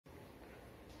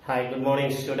Hi, good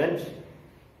morning students.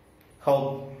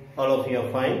 Hope all of you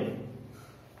are fine.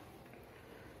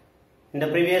 In the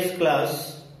previous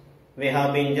class, we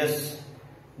have been just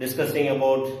discussing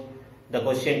about the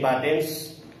question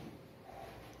patterns.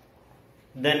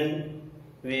 Then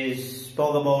we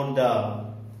spoke about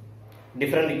the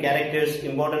different characters,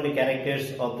 important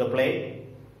characters of the play.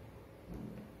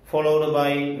 Followed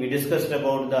by, we discussed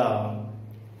about the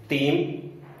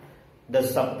theme, the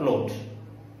subplot.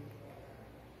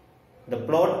 The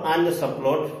plot and the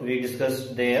subplot we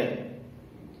discussed there.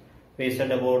 We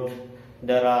said about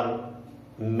there are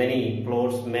many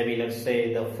plots. Maybe let's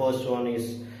say the first one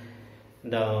is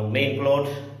the main plot,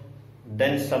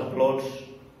 then subplot,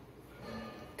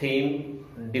 theme,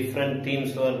 different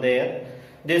themes were there.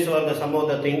 These were some of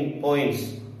the points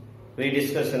we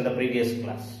discussed in the previous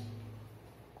class.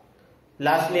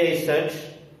 Lastly, I said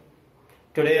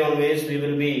today onwards we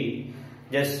will be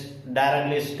just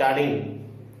directly starting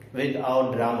with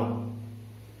our drama.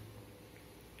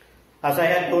 As I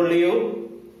had told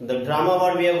you, the drama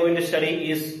what we are going to study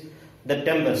is The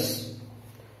Tempest,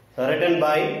 written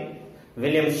by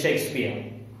William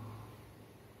Shakespeare.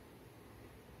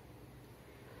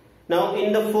 Now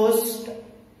in the first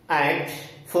act,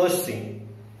 first scene,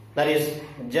 that is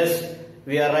just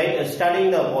we are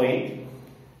studying the point.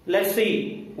 Let's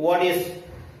see what is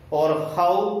or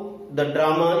how the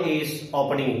drama is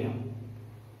opening up.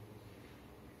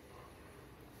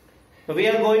 We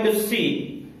are going to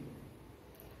see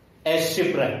a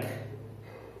shipwreck.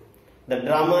 The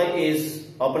drama is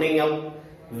opening up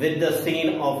with the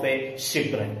scene of a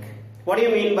shipwreck. What do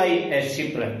you mean by a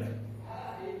shipwreck?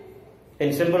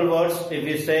 In simple words, if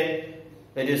we say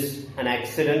it is an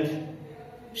accident,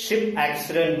 ship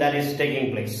accident that is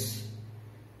taking place.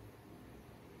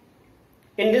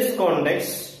 In this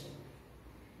context,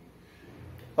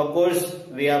 of course,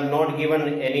 we are not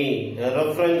given any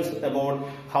reference about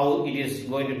how it is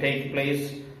going to take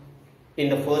place in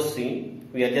the first scene.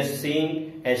 We are just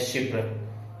seeing a shipwreck.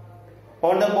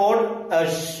 On the board, a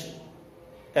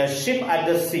ship at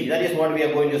the sea. That is what we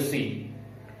are going to see.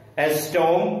 A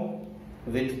storm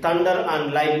with thunder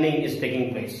and lightning is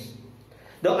taking place.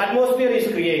 The atmosphere is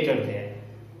created there.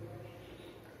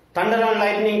 Thunder and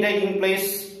lightning taking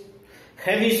place.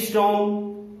 Heavy storm.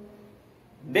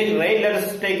 Big rain, let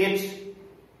us take it,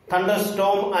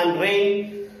 thunderstorm and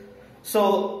rain.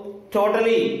 So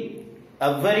totally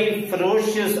a very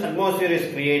ferocious atmosphere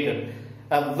is created.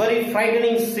 A very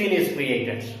frightening scene is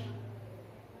created.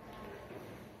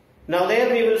 Now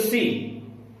there we will see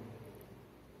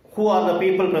who are the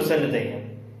people present there.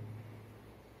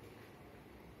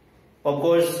 Of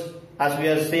course, as we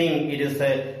are seeing, it is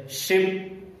a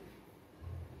ship.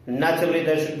 Naturally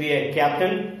there should be a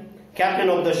captain. Captain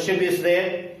of the ship is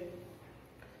there.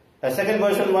 The second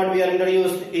person what we are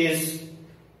introduced is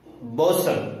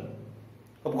bosun.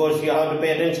 Of course, you have to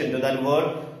pay attention to that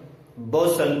word.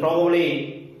 Bosun.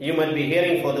 Probably you might be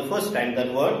hearing for the first time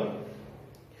that word.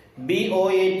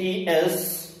 Boatswain.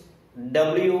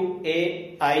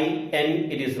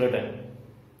 It is written.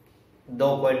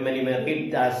 Though quite many may read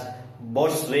it as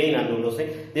boatswain and all those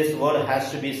things, this word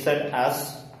has to be said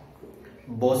as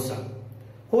bosun.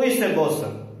 Who is a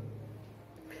bosun?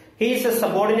 He is a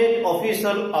subordinate officer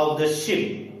of the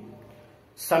ship,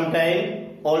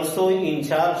 sometimes also in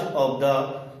charge of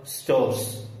the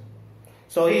stores.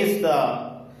 So he is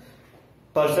the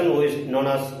person who is known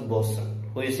as bosun.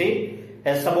 Who is he?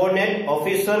 A subordinate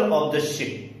officer of the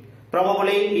ship.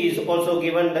 Probably he is also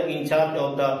given in charge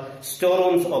of the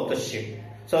storerooms of the ship.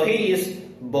 So he is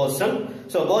bosun.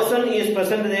 So bosun is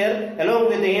present there. Along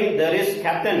with him there is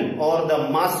captain or the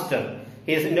master.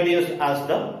 He is introduced as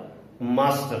the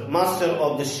master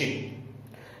of the ship.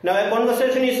 Now a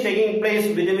conversation is taking place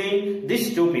between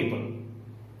these two people,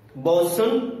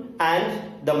 bosun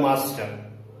and the master.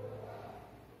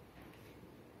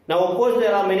 Now of course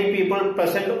there are many people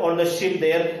present on the ship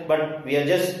there, but we are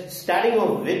just starting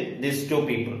off with these two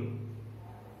people.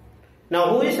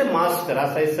 Now who is a master?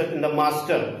 As I said, in the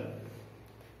master,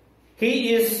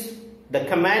 he is the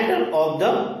commander of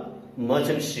the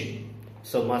merchant ship.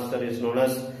 So master is known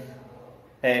as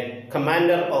a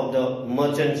commander of the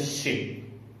merchant ship.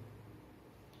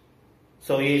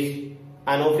 So he is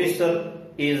an officer,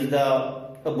 is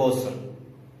the bosun.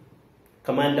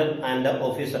 Commander and the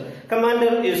officer.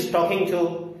 Commander is talking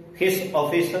to his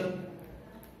officer,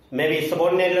 maybe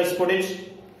subordinate, let's put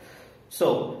it.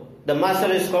 So the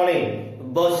master is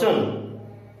calling bosun.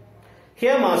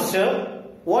 Here master,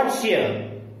 what's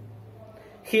here?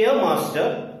 Here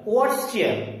master, what's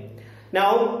here?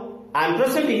 Now I am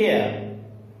present here.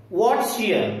 What's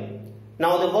here?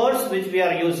 Now the words which we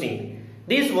are using,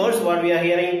 these words what we are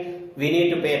hearing We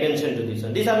need to pay attention to this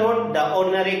one. These are not the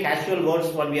ordinary casual words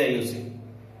what we are using.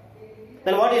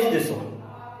 Then what is this one?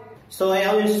 So I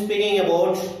have been speaking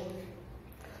about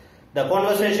the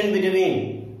conversation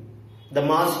between the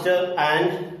master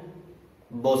and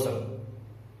bosun.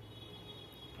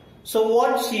 So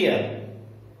what's here?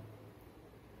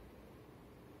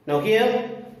 Now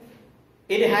here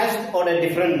it has got a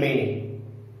different meaning.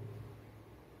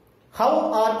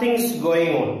 How are things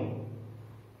going on?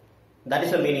 That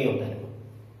is the meaning of that.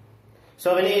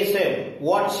 So when he say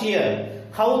what's here,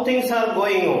 how things are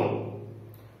going on,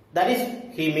 that is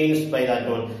he means by that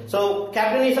one. So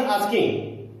captain is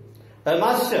asking the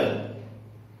master,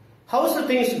 how's the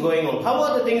things going on? How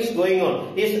are the things going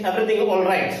on? Is everything all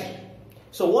right?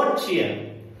 So what's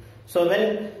here? So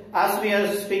when as we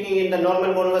are speaking in the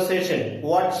normal conversation,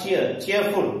 what's here?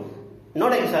 Cheerful.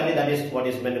 Not exactly that is what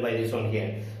is meant by this one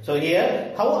here. So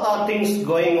here, how are things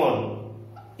going on?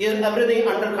 Is everything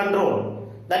under control?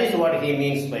 That is what he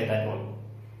means by that one.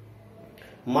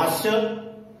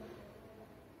 Master,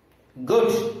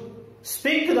 good.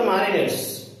 Speak to the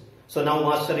mariners. So now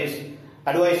master is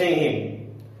advising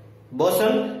him.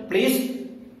 Bosun, please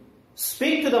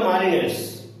speak to the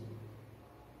mariners.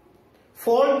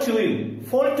 Fall to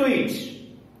it.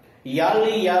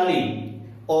 Yarly, yarly,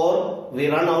 or we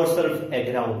run ourselves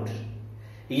aground.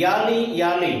 Yarly,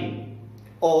 yarly,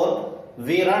 or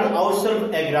we run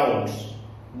ourselves aground.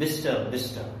 Bister,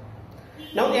 bister.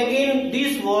 Now again,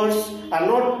 these words are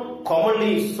not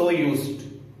commonly so used.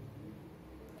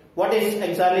 What is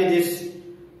exactly this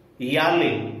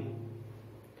yarly?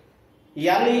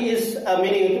 Yarly is a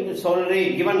meaning, it's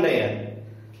already given there.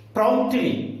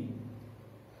 Promptly.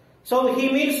 So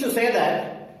he means to say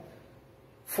that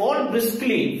fall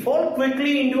briskly, fall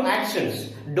quickly into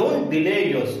actions. Don't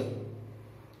delay yourself.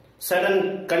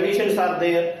 Certain conditions are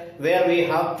there where we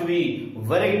have to be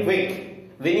very quick.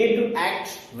 We need to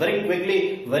act very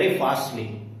quickly, very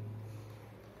fastly.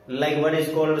 Like what is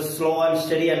called slow and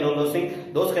steady and all those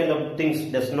things. Those kind of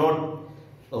things does not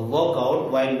work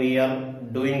out while we are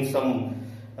doing some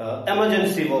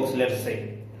emergency works, let's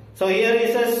say. So here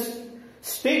he says,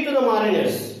 speak to the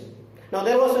mariners. Now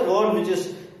there was a word which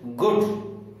is good.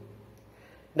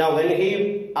 Now when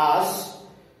he asks,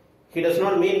 he does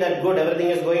not mean that good, everything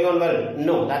is going on well.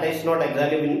 No, that is not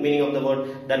exactly the meaning of the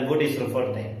word that good is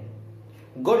referred there.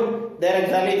 Good there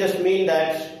exactly just mean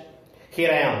that here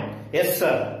I am. Yes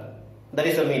sir. That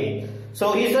is the meaning.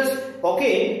 So he says,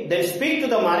 okay, then speak to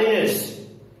the mariners.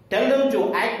 Tell them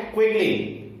to act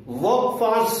quickly. Work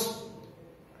fast.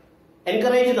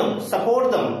 Encourage them.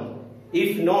 Support them.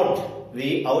 If not,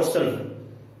 we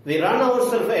run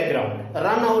ourselves aground.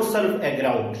 Run ourselves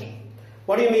aground.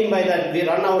 What do you mean by that? We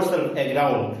run ourselves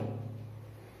aground.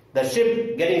 The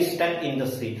ship getting stuck in the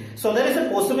sea. So there is a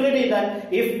possibility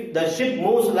that if the ship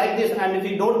moves like this and if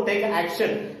we don't take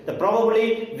action, then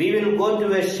probably we will go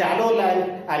to a shallow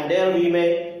land and there we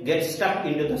may get stuck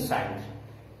into the sand.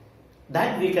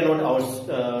 That we cannot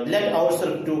let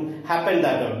ourselves to happen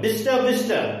that way.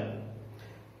 Bister.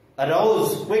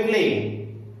 Arouse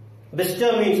quickly.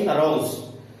 Bister means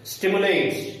arouse,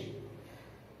 stimulate,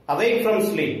 awake from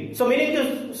sleep. So meaning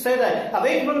to say that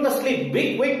awake from the sleep,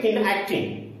 be quick in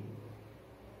acting.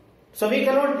 So we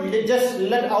cannot just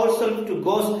let ourselves to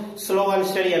go slow and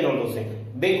steady and all those things.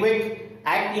 Be quick,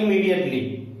 act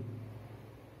immediately.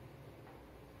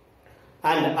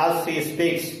 And as he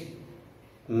speaks,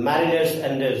 mariners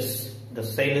enters. The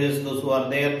sailors, those who are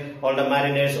there, all the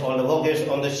mariners, all the workers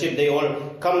on the ship, they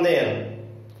all come there.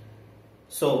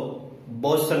 So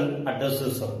bosun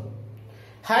addresses them.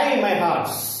 Hi my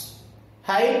hearts,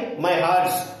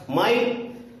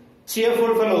 my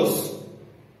cheerful fellows.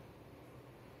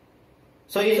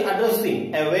 So he is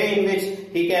addressing a way in which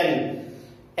he can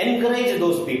encourage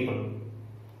those people.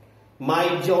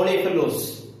 My jolly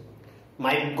fellows,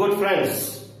 my good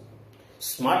friends,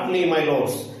 smartly my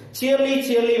lords,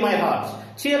 cheerly my hearts,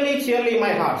 cheerly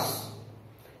my hearts.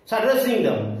 So addressing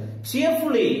them,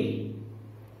 cheerfully,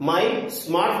 my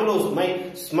smart fellows,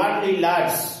 my smartly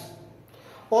lads.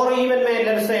 Or even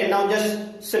let's say now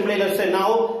just simply let's say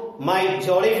now my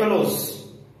jolly fellows,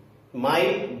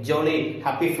 my jolly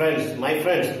happy friends, my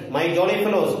jolly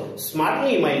fellows,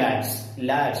 smartly my lads,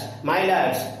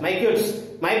 my kids,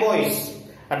 my boys,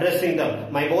 addressing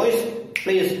them. My boys,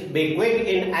 please be quick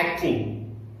in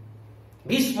acting.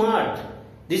 Be smart.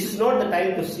 This is not the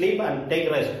time to sleep and take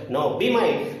rest. No, be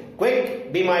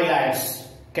my lads.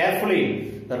 Carefully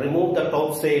remove the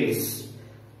top sails.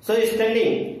 So he's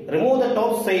telling, remove the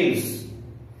top sails.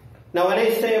 Now when I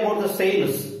say about the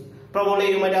sails,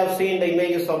 probably you might have seen the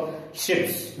images of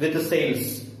ships with the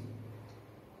sails.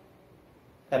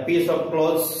 A piece of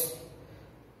cloth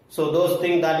So those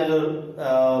things that is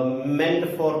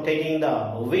meant for taking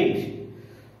the wind,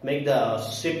 make the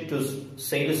ship to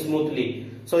sail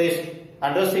smoothly. So he's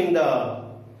addressing the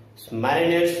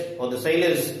mariners or the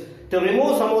sailors to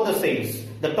remove some of the sails.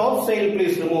 The top sail,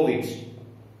 please remove it.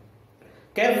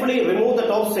 Carefully remove the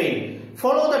top sail.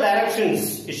 Follow the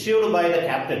directions issued by the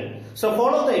captain. So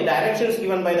follow the directions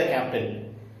given by the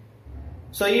captain.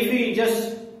 So if you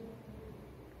just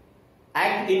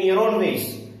act in your own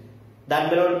ways, that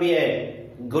may not be a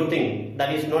good thing.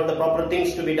 That is not the proper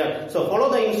things to be done. So follow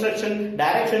the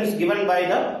directions given by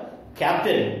the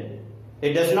captain.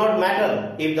 It does not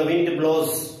matter if the wind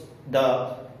blows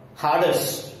the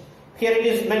hardest. Here it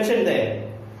is mentioned there.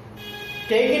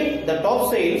 Taking the top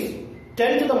sails,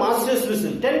 tend to the master's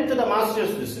whistle. Tend to the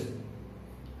master's whistle.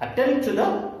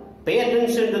 Pay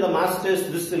attention to the master's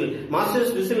whistle.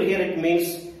 Master's whistle here it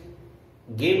means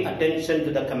give attention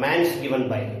to the commands given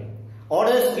by him.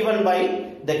 Orders given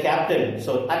by the captain.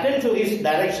 So attend to his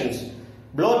directions.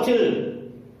 Blow till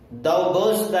thou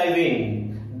burst thy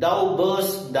wind. Thou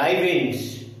burst thy wind.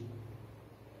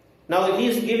 Now he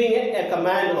is giving a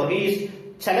command, or he is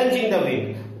challenging the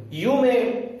wind. You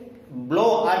may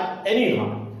blow at any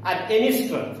horn, at any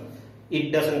strength.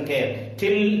 It doesn't care.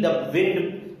 Till the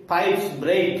wind pipes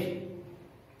break.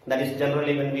 That is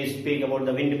generally when we speak about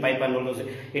the windpipe and all those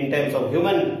in terms of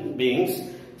human beings.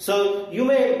 So you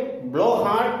may blow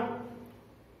hard,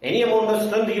 any amount of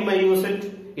strength you may use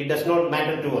it. It does not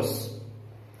matter to us.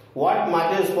 What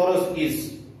matters for us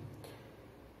is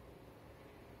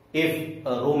if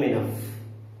room enough.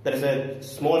 There is a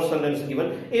small sentence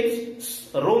given.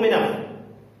 If room enough.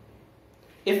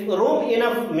 If room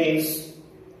enough means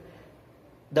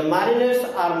the mariners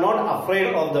are not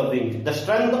afraid of the wind. The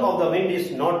strength of the wind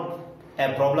is not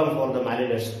a problem for the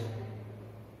mariners.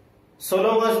 So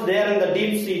long as they are in the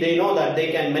deep sea, they know that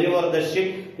they can maneuver the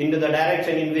ship into the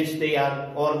direction in which they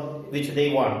are or which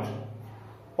they want.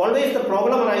 Always the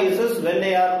problem arises when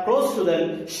they are close to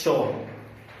the shore,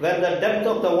 where the depth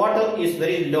of the water is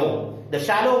very low. The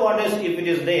shallow waters, if it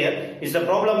is there, is the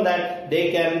problem that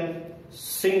they can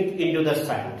sink into the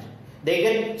sand. They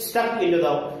get stuck into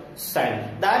the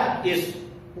sand. That is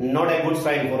not a good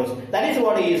sign for us. That is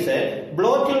what he said.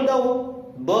 Blow till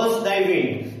thou burst thy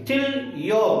wind. Till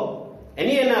your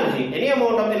any energy, any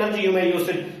amount of energy you may use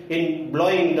it in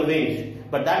blowing the wind.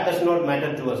 But that does not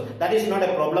matter to us. That is not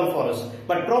a problem for us.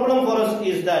 But problem for us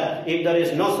is that if there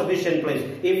is no sufficient place,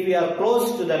 if we are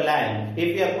close to the land,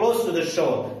 if we are close to the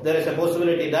shore, there is a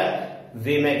possibility that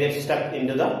we may get stuck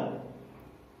into the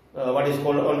what is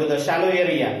called onto the shallow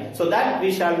area. So that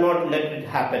we shall not let it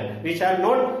happen. We shall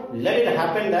not let it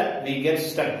happen that we get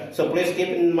stuck. So please keep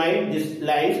in mind these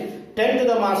lines. Tend to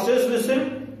the master's whistle,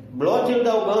 blow till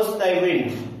thou burst thy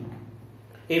wind.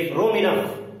 If room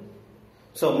enough.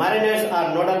 So mariners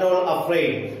are not at all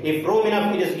afraid. If room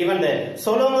enough it is given there.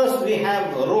 So long as we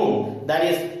have room, that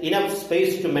is enough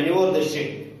space to maneuver the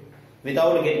ship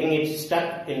without getting it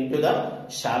stuck into the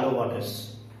shallow waters.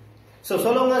 So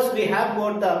long as we have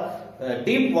got the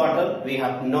deep water, we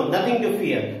have nothing to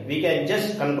fear. We can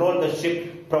just control the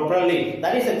ship properly.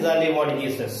 That is exactly what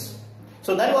he says.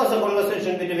 So that was a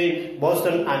conversation between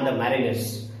bosun and the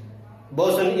mariners.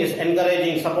 Bosun is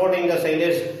encouraging, supporting the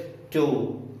sailors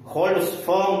to hold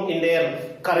firm in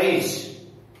their courage,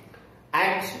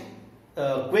 act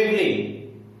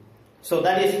quickly. So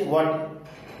that is what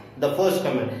the first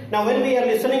command. Now when we are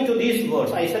listening to these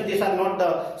words, I said these are not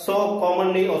the so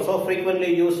commonly or so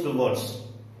frequently used words.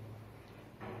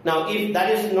 Now if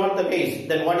that is not the case,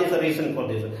 then what is the reason for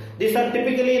this? These are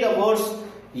typically the words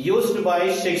used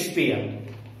by Shakespeare.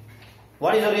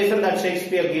 What is the reason that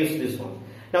Shakespeare gives this one?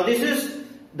 Now this is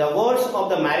the words of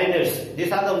the mariners.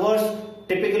 These are the words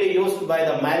typically used by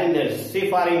the mariners,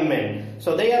 seafaring men.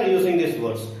 So they are using these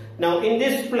words. Now in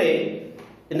this play,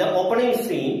 in the opening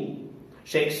scene,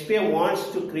 Shakespeare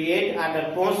wants to create an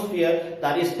atmosphere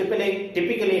that is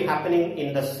typically happening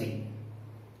in the sea.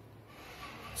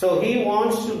 So he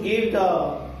wants to give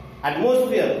the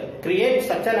atmosphere, create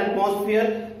such an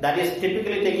atmosphere that is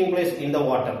typically taking place in the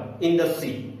water, in the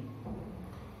sea.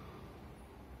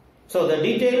 So the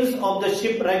details of the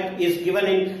shipwreck is given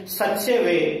in such a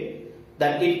way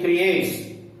that it creates,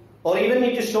 or even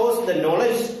it shows the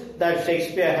knowledge that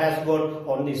Shakespeare has got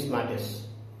on these matters.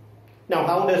 Now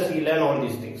how does he learn all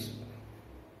these things?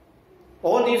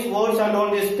 All these words and all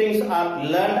these things are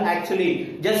learned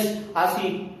actually just as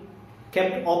he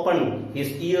kept open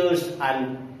his ears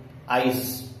and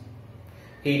eyes.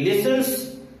 He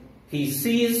listens, he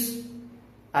sees,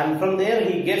 and from there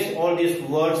he gets all these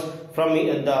words from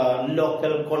the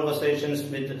local conversations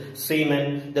with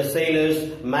seamen, the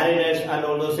sailors, mariners and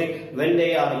all those things. When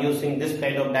they are using this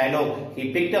kind of dialogue,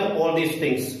 he picked up all these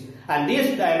things. And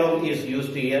this dialogue is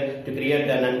used here to create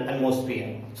an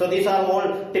atmosphere. So these are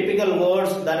all typical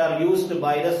words that are used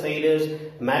by the sailors,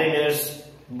 mariners,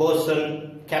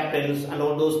 bosun, captains and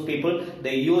all those people.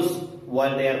 They use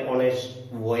while they are on a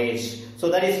voyage. So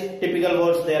that is typical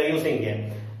words they are using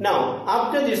here. Now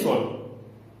after this one,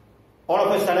 all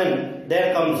of a sudden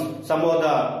there comes some of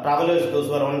the travelers, those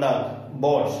who are on the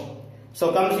boats.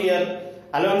 So comes here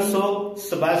Alonso,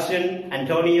 Sebastian,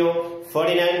 Antonio,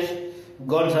 Ferdinand,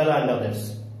 Gonzalo and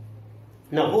others.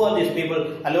 Now who are these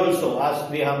people? Alonso, as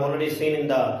we have already seen in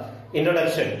the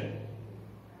introduction,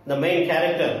 the main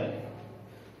character,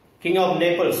 King of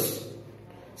Naples.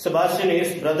 Sebastian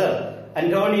is brother.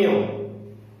 Antonio,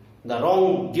 the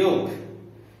wrong duke,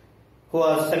 who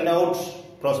was sent out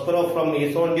Prospero from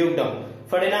his own dukedom.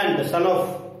 Ferdinand, the son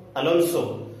of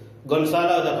Alonso.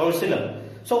 Gonzalo, the counselor.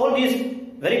 So all these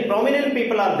very prominent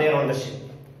people are there on the ship.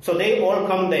 So they all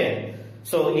come there.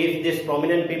 So if these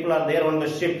prominent people are there on the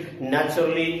ship,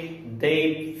 naturally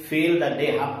they feel that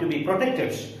they have to be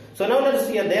protected. So now let us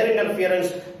see their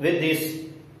interference with these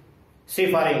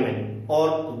seafaring men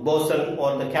or bosun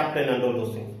or the captain and all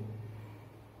those things.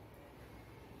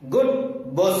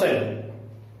 Good bosun,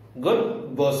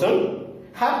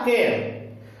 have care.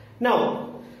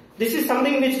 Now this is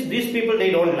something which these people,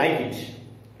 they don't like it.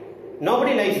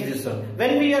 Nobody likes this one.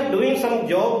 When we are doing some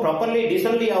job properly,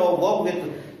 decently, our work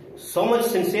with so much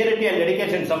sincerity and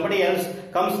dedication, somebody else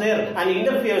comes there and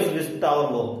interferes with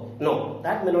our work. No,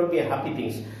 that may not be a happy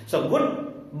thing. So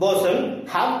good bosun,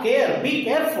 have care, be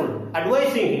careful,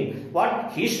 advising him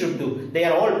what he should do. They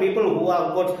are all people who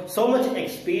have got so much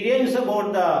experience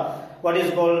about the what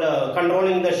is called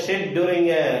controlling the ship during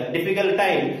a difficult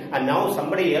time, and now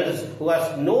somebody else who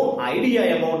has no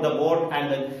idea about the boat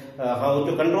and how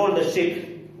to control the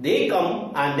ship, they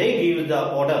come and they give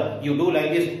the order, you do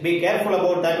like this, be careful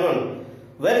about that one.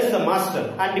 Where is the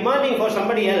master? And demanding for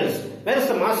somebody else. Where is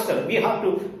the master? We have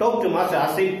to talk to master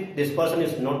as if this person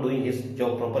is not doing his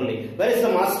job properly. Where is the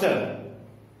master?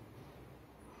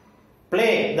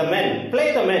 Play the men.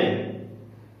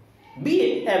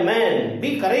 Be a man,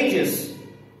 be courageous.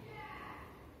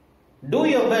 Do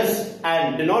your best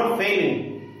and do not fail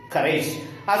in courage.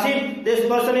 As if this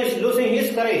person is losing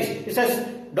his courage. He says,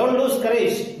 don't lose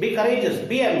courage, be courageous,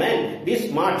 be a man, be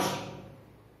smart.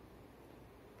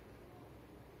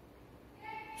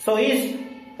 So he is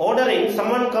ordering,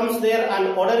 someone comes there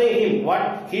and ordering him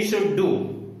what he should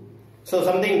do. So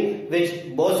something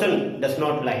which bosun does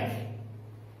not like.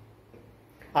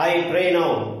 I pray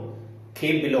now,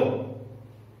 keep below.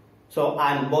 So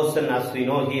and bosun, as we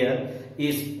know here,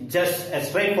 is just a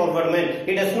straightforward man.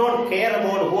 He does not care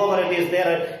about whoever it is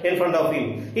there in front of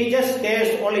him. He just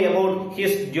cares only about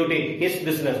his duty, his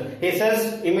business. He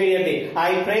says immediately,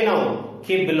 I pray now,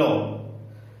 keep below.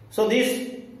 So this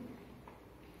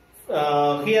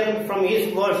here from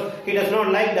his words, he does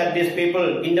not like that these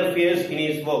people interferes in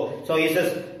his work. So he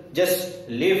says, just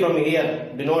leave from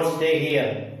here, do not stay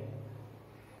here.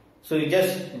 So you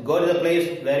just go to the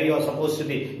place where you are supposed to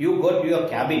be. You go to your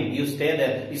cabin, you stay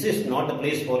there. This is not the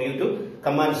place for you to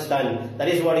come and stand. That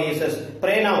is what he says.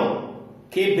 Pray now,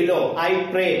 keep below. I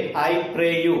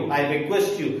pray you, I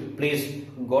request you, please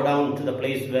go down to the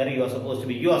place where you are supposed to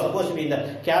be. You are supposed to be in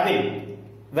the cabin.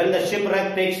 When the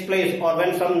shipwreck takes place or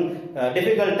when some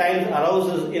difficult times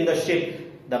arises in the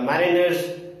ship, the mariners,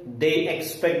 they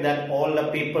expect that all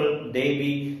the people, they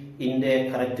be in their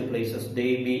correct places,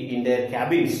 they be in their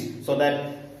cabins, so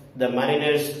that the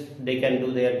mariners, they can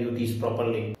do their duties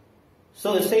properly.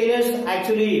 So the sailors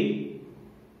actually,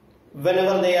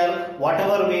 whenever they are,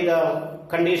 whatever be the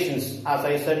conditions, as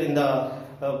I said in the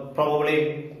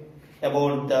probably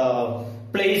about the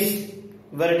place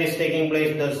where it is taking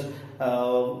place, there's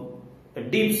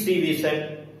deep sea, we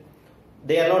said,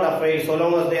 they are not afraid. So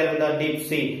long as they are in the deep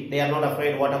sea, they are not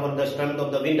afraid whatever the strength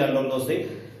of the wind and all those things.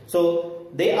 So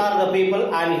they are the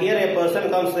people, and here a person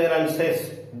comes there and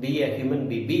says, be a human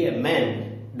being, be a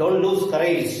man, don't lose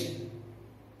courage.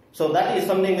 So that is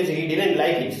something which he didn't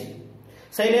like it.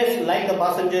 Sailors like the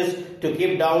passengers to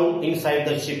keep down inside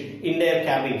the ship, in their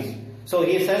cabins. So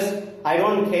he says, I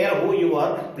don't care who you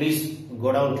are, please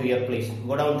go down to your place,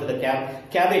 go down to the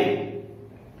cabin.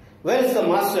 Where is the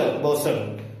master,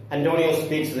 bosun? Antonio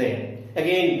speaks there.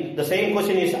 Again, the same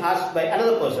question is asked by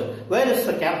another person. Where is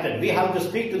the captain? We have to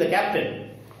speak to the captain.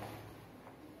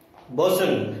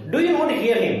 Bosun, do you not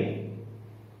hear him?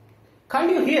 Can't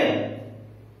you hear?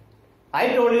 I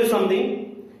told you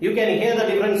something. You can hear the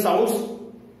different sounds.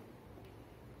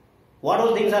 What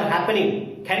all things are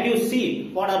happening? happening? Can you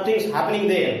see what are things happening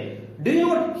there? Do you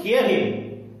not hear him?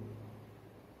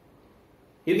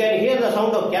 You can hear the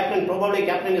sound of captain. Probably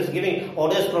captain is giving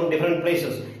orders from different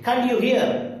places. Can't you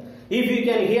hear? If you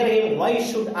can hear him, why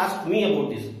should ask me about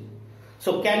this?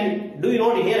 So do you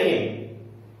not hear him?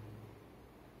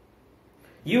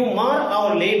 You mar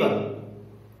our labor.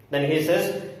 Then he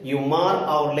says, you mar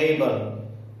our labor.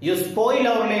 You spoil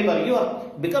our labor. You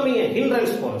are becoming a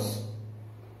hindrance for us.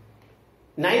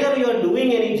 Neither you are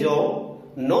doing any job,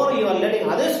 nor you are letting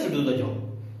others to do the job.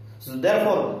 So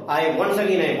therefore, once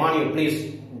again I warn you,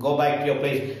 please go back to your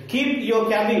place. Keep your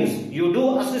cabins. You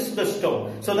do assist the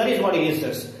storm. So that is what he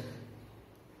says.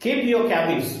 Keep your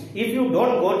cabins. If you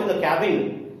don't go to the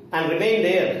cabin and remain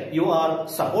there, you are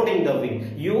supporting the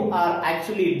wind. You are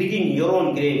actually digging your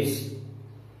own graves.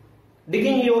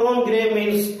 Digging your own grave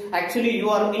means actually you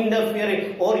are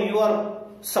interfering, or you are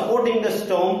supporting the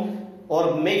storm,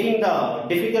 or making the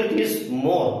difficulties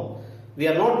more. You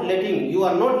are not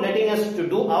letting us to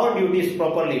do our duties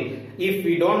properly. If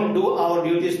we don't do our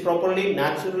duties properly,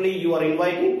 naturally you are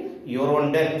inviting your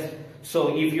own death.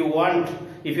 So if you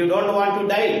don't want to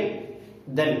die,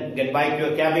 then get back to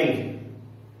your cabin.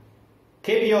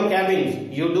 Keep your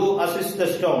cabins. You do assist the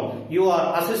storm. You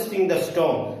are assisting the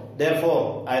storm.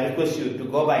 Therefore, I request you to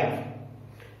go back.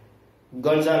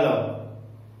 Gonzalo,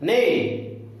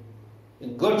 nay,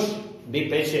 good, be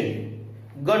patient.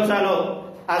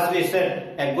 Gonzalo, as we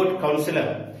said, a good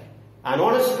counselor, an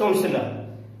honest counselor,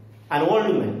 an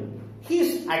old man. He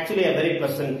is actually a very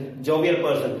pleasant, jovial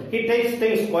person. He takes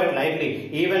things quite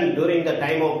lightly. Even during the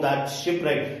time of that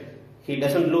shipwreck, he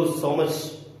doesn't lose so much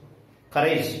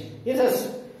courage. He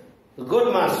says,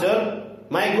 good master,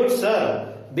 my good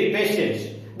sir, be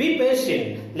patient. Be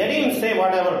patient. Let him say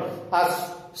whatever.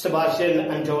 As Sebastian,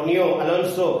 Antonio,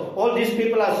 Alonso, all these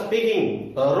people are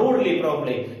speaking rudely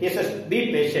probably. He says,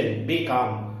 be patient, be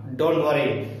calm, don't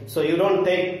worry. So you don't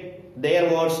take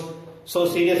their words so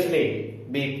seriously.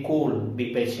 Be cool,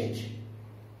 be patient.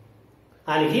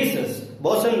 And he says,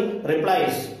 bosun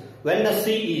replies, when the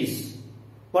sea is.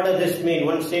 What does this mean?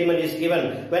 One statement is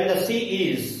given. When the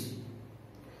sea is.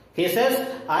 He says,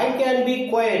 I can be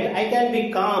quiet, I can be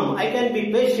calm, I can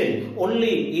be patient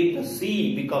only if the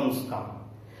sea becomes calm.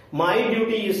 My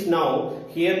duty is now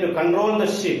here to control the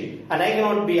ship, and I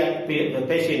cannot be at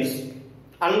patience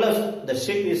unless the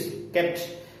ship is kept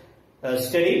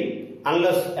steady,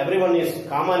 unless everyone is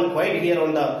calm and quiet here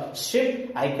on the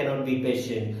ship. I cannot be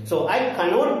patient. So I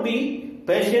cannot be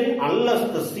patient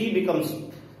unless the sea becomes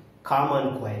calm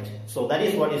and quiet. So that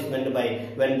is what is meant by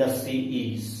when the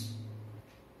sea is.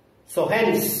 So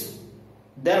hence,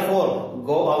 therefore,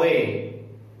 go away.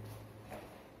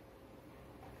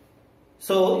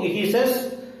 So he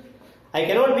says, I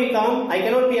cannot be calm, I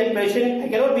cannot be at patient, I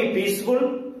cannot be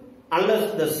peaceful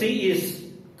unless the sea is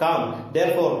calm.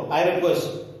 Therefore, I request,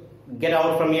 get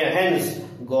out from here, hence,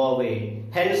 go away.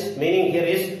 Hence, meaning here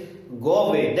is, go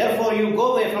away. Therefore, you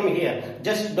go away from here.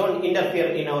 Just don't interfere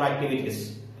in our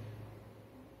activities.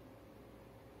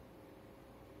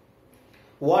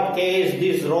 What case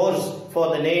this rose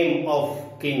for the name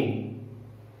of king?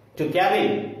 To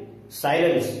cabin,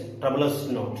 silence, troublous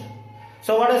not.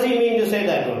 So what does he mean to say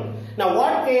that one? Now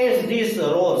what case this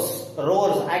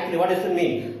rose actually, what does it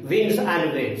mean? Winds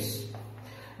and waves.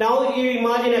 Now you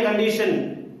imagine a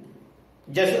condition,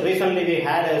 just recently we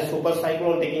had a super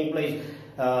cyclone taking place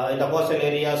in the coastal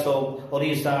areas of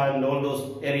Orissa and all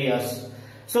those areas.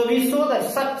 So we saw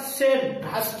that such a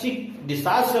drastic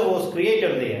disaster was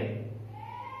created there.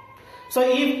 So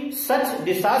if such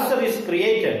disaster is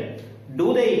created,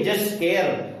 do they just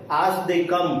care as they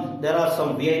come? There are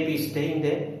some VIPs staying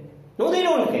there. No, they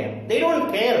don't care. They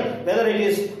don't care whether it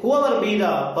is whoever be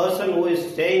the person who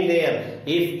is staying there.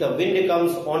 If the wind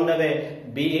comes on the way,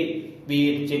 be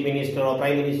it chief minister or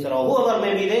prime minister or whoever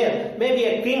may be there, maybe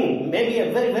a king, maybe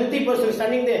a very wealthy person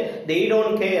standing there, they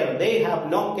don't care. They have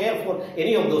no care for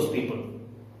any of those people.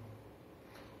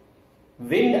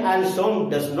 Wind and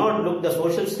storm does not look the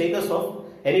social status of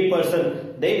any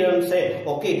person. They don't say,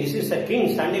 okay, this is a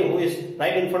king standing who is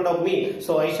right in front of me,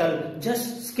 so I shall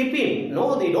just skip him.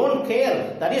 No, they don't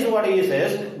care. That is what he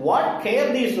says. What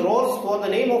care these roars for the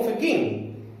name of a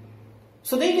king?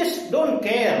 So they just don't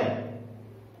care.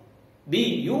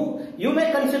 You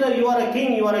may consider you are a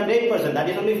king, you are a great person. That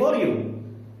is only for you.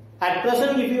 At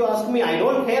present, if you ask me, I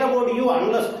don't care about you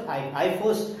unless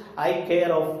I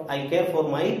care for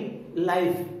my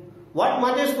life. What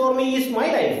matters for me is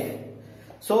my life.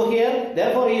 So here,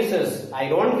 therefore he says, I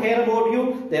don't care about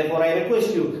you, therefore I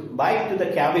request you, back to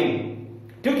the cabin.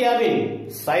 To cabin,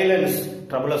 silence,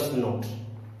 trouble us not.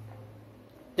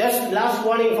 Just last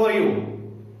warning for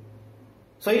you.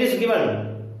 So it is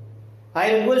given.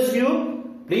 I request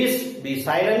you, please be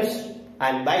silent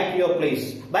and back to your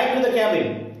place. Back to the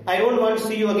cabin. I don't want to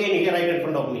see you again here right in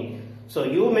front of me. So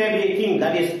you may be a king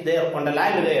that is there on the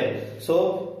land there.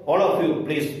 So all of you,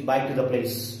 please back to the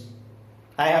place.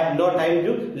 I have no time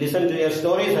to listen to your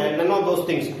stories and none of those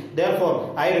things.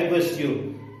 Therefore, I request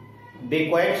you, be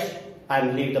quiet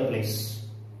and leave the place.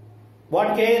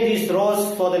 What care these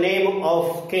rose for the name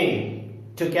of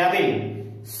king? To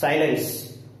cabin,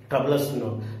 silence, trouble us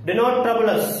not. Do not trouble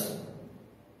us.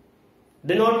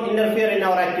 Do not interfere in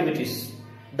our activities.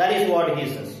 That is what he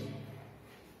says.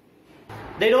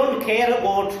 They don't care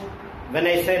about, when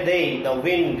I say they, the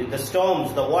wind, the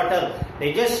storms, the water,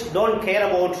 they just don't care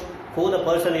about who the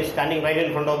person is standing right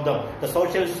in front of them. The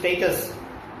social status,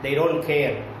 they don't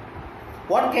care.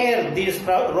 What care these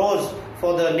rose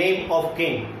for the name of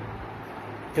king?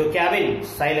 To cabin,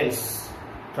 silence,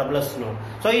 trouble us not.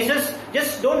 So he says,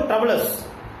 just don't trouble us.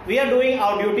 We are doing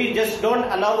our duty, just don't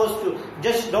allow us to,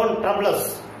 just don't trouble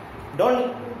us.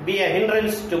 Don't be a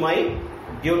hindrance to my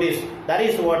duties. That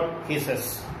is what he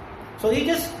says. So he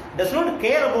just does not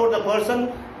care about the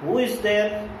person who is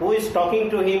there, who is talking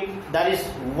to him. That is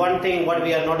one thing what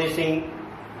we are noticing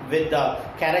with the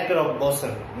character of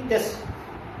Boason. He just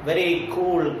very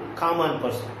cool, calm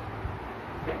person.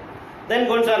 Then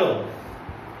Gonzalo,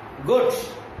 good,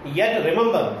 yet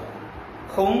remember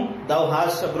whom thou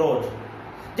hast abroad.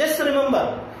 Just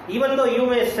remember, even though you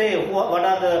may say what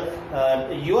are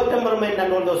the your temperament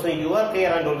and all those things, your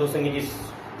care and all those things, it is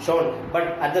shown. But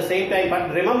at the same time,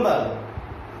 but remember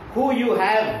who you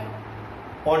have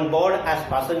on board as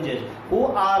passengers. Who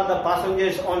are the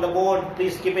passengers on the board?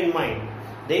 Please keep in mind,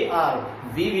 they are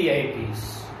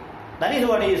VVIPs. That is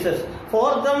what he says.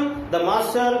 For them, the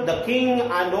master, the king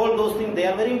and all those things, they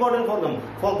are very important for them.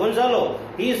 For Gonzalo,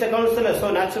 he is a counselor. So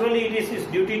naturally it is his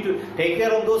duty to take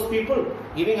care of those people,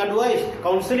 giving advice,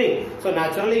 counseling. So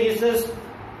naturally he says,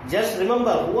 just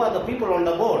remember who are the people on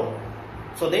the board.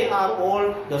 So they are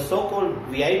all the so-called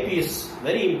VIPs,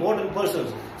 very important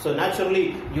persons. So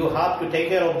naturally you have to take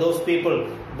care of those people.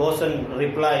 Boason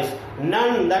replies,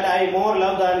 none that I more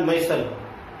love than myself.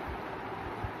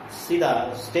 See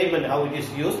the statement how it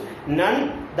is used.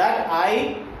 None that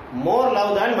I more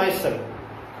love than myself.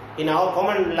 In our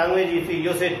common language, if we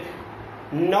use it,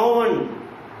 no one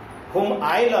whom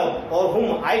I love or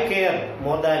whom I care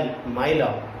more than my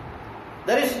love.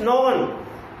 There is no one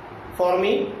for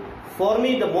me. For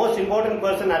me, the most important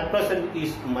person at present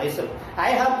is myself.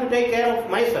 I have to take care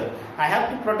of myself. I have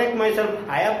to protect myself.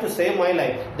 I have to save my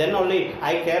life. Then only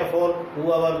I care for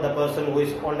whoever the person who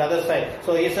is on the other side.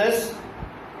 So he says,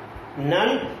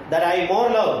 none that I more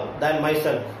love than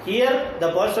myself. Here,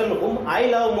 the person whom I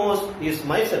love most is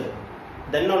myself.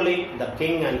 Then only the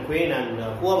king and queen and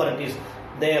whoever it is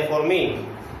there for me.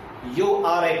 You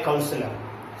are a counselor.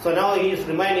 So now he is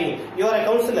reminding, you are a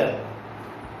counselor.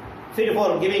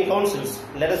 Before giving counsels,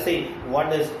 let us see what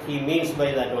does he means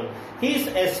by that one. He is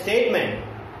a statesman.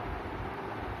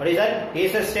 What is that? He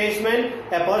is a statesman,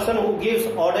 a person who gives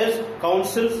orders,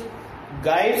 counsels,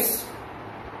 guides.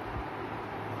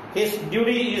 His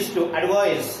duty is to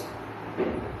advise.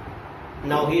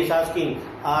 Now he is asking,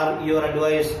 are your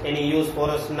advice any use for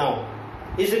us now?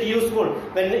 Is it useful?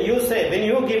 When you say, when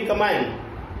you give command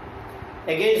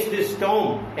against this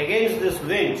storm, against this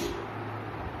wind,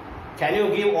 can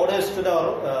you give orders to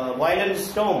the violent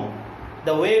storm?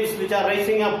 The waves which are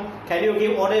rising up, can you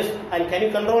give orders and can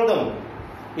you control them?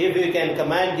 If you can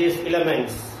command these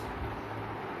elements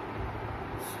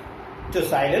to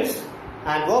silence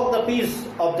and walk the peace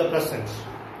of the present.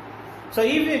 So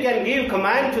if you can give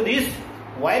command to this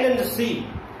violent sea,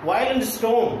 violent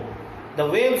storm, the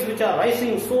waves which are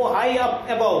rising so high up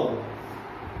above,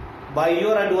 by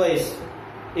your advice,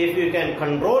 if you can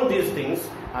control these things,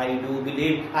 I do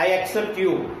believe, I accept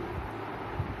you.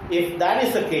 If that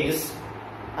is the case,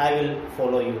 I will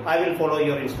follow you. I will follow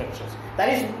your instructions.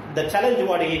 That is the challenge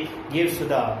what he gives to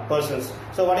the persons.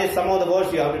 So what is some of the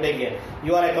words you have to take here?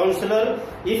 You are a counselor.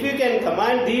 If you can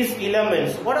command these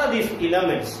elements, what are these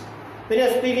elements? When you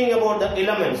are speaking about the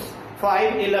elements,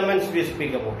 5 elements we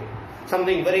speak about it.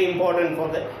 Something very important for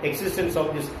the existence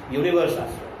of this universe as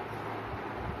well.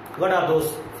 What are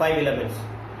those 5 elements?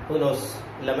 Who knows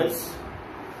elements?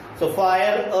 So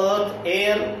fire, earth,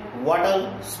 air,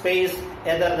 water, space,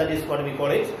 ether, that is what we call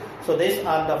it. So these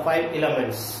are the 5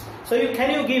 elements. So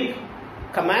can you give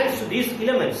commands to these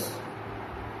elements?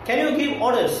 Can you give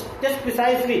orders? Just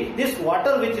precisely this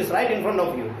water which is right in front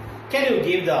of you. Can you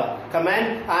give the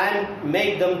command and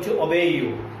make them to obey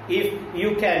you? If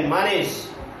you can manage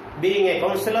being a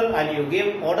counselor, and you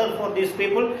give order for these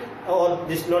people, or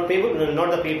this not people,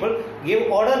 not the people,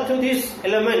 give order to these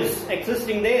elements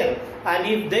existing there, and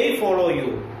if they follow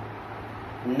you,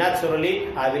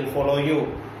 naturally I will follow you.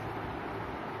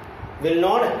 Will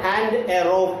not hand a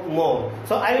rope more.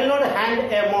 So I will not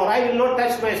hand a more. I will not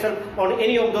touch myself on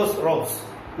any of those ropes.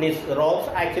 These ropes,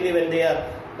 actually, when they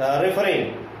are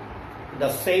referring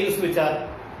the sails which are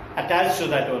attached to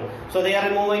that one. So they are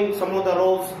removing some of the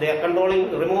ropes. They are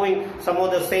removing some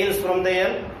of the sails from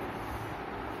there.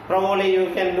 Probably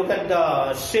you can look at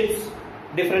the ships,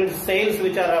 different sails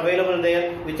which are available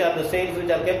there, which are the sails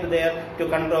which are kept there to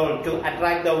control, to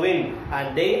attract the wind,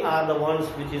 and they are the ones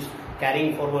which is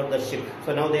carrying forward the ship.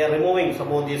 So now they are removing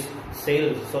some of these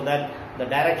sails so that the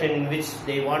direction in which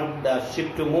they want the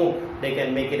ship to move, they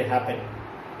can make it happen.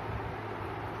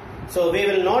 So we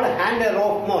will not hand a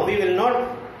rope more. We will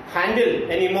not handle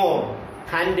anymore.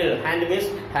 Hand means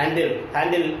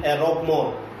handle a rope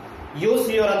more. Use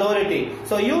your authority.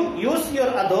 So you use your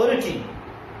authority.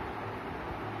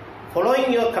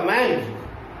 Following your command,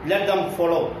 let them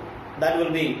follow. That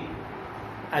will be.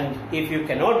 And if you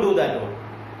cannot do that one,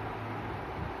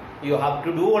 you have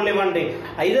to do only one thing.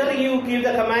 Either you give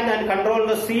the command and control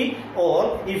the sea,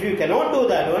 or if you cannot do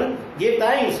that one, give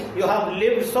thanks. You have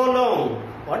lived so long.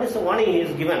 What is the warning he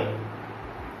is given?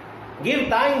 Give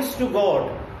thanks to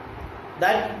God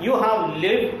that you have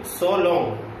lived so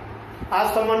long.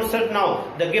 As someone said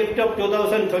now, the gift of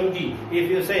 2020,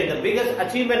 if you say the biggest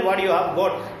achievement what you have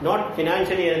got, not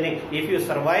financially anything, if you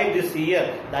survive this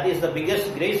year, that is the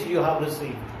biggest grace you have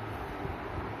received.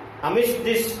 Amidst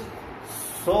this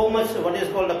so much what is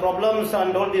called the problems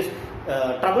and all these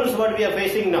troubles what we are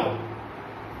facing now,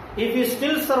 if you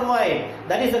still survive,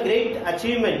 that is a great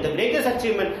achievement, the greatest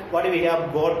achievement what we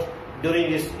have got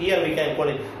during this year, we can call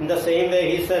it. In the same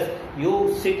way, he says,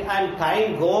 you sit and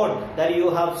thank God that you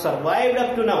have survived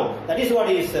up to now. That is what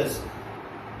he says.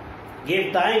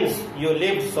 Give thanks, you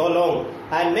lived so long,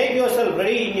 and make yourself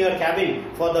ready in your cabin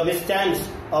for the mischance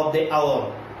of the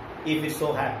hour, if it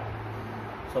so happen.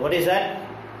 So what is that?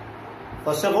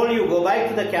 First of all, you go back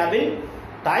to the cabin,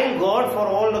 thank God for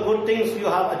all the good things you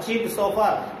have achieved so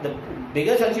far. The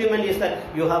biggest achievement is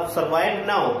that you have survived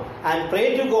now, and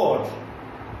pray to God.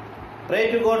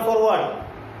 Pray to God for what?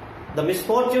 The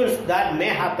misfortunes that may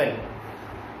happen.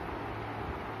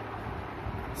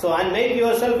 So, and make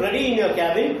yourself ready in your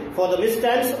cabin for the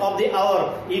mischance of the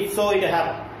hour, if so it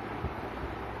happens.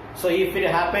 So if it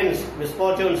happens,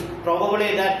 misfortunes,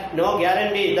 probably that no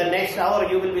guarantee the next hour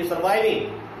you will be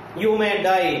surviving. You may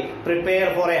die.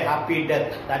 Prepare for a happy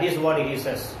death. That is what he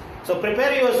says. So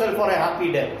prepare yourself for a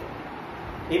happy death.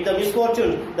 If the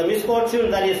misfortune that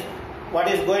is what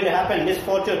is going to happen,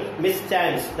 misfortune,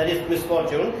 mischance, that is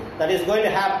misfortune, that is going to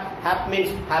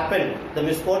happen. The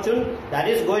misfortune that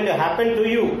is going to happen to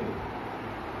you.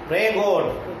 Pray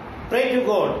to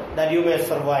God that you may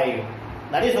survive.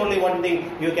 That is only one thing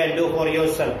you can do for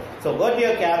yourself. So go to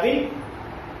your cabin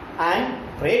and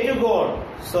pray to God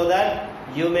so that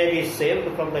you may be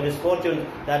saved from the misfortune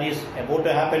that is about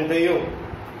to happen to you.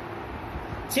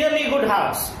 Cheerly good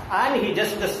hearts, and he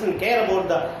just doesn't care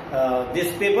about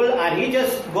these people, and he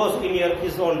just goes in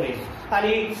his own ways, and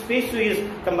he speaks to his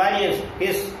companions,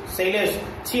 his sailors,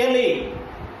 cheerly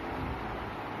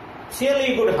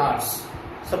good hearts,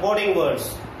 supporting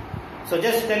words. So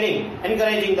just telling,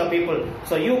 encouraging the people.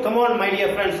 So you come on, my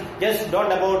dear friends, just don't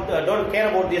care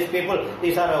about these people.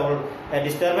 These are a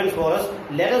disturbance for us.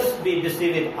 Let us be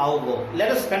busy with our work.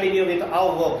 Let us continue with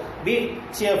our work. Be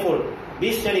cheerful,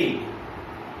 be steady,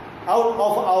 out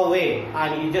of our way.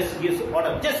 And he just gives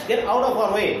order. Just get out of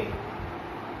our way.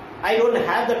 I don't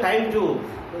have the time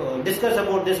to discuss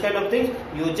about this kind of things.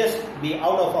 You just be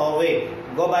out of our way.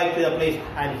 Go back to the place,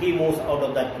 and he moves out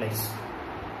of that place.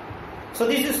 So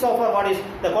this is so far what is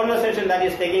the conversation that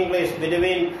is taking place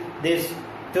between these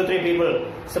 2-3 people,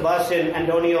 Sebastian,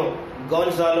 Antonio,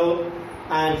 Gonzalo,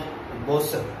 and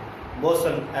Bosun.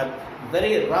 Bosun, a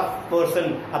very rough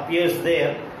person, appears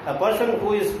there. A person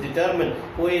who is determined,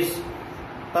 who is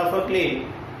perfectly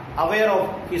aware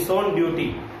of his own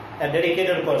duty, a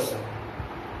dedicated person.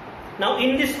 Now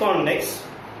in this context,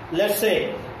 let's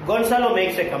say Gonzalo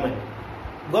makes a comment.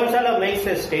 Gonzalo makes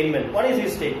a statement. What is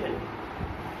his statement?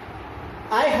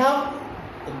 I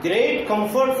have great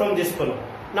comfort from this fellow.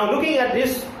 Now looking at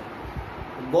this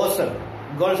Bosun,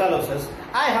 Gonzalo says,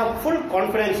 I have full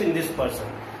confidence in this person.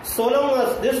 So long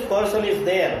as this person is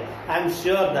there, I am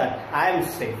sure that I am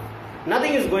safe.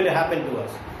 Nothing is going to happen to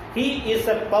us. He is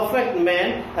a perfect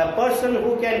man, a person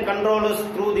who can control us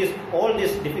through all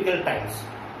these difficult times.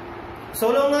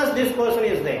 So long as this person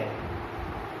is there,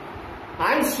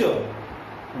 I am sure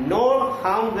no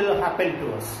harm will happen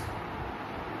to us.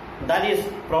 That is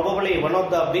probably one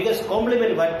of the biggest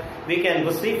compliment that we can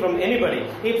receive from anybody.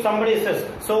 If somebody says,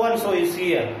 so and so is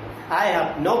here, I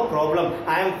have no problem,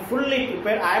 I am fully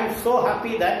prepared, I am so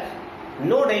happy that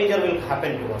no danger will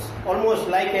happen to us. Almost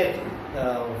like a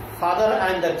father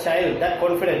and the child, that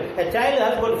confidence. A child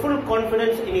has got full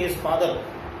confidence in his father,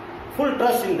 full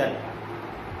trust in that.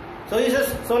 So he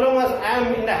says, so long as I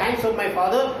am in the hands of my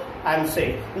father, I am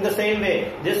safe. In the same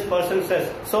way, this person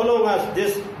says, so long as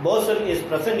this person is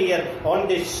present here on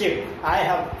this ship, I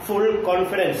have full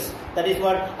confidence. That is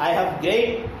what I have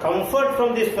gained comfort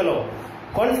from this fellow.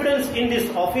 Confidence in this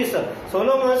officer. So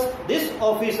long as this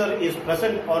officer is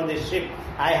present on this ship,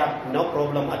 I have no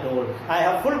problem at all. I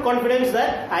have full confidence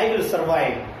that I will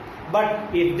survive.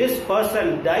 But if this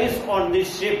person dies on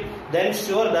this ship, then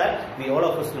sure that we all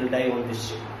of us will die on this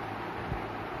ship.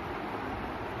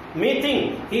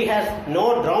 Meeting, he has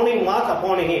no drowning mark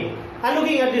upon him. And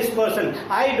looking at this person,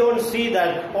 I don't see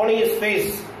that on his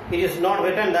face it is not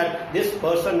written that this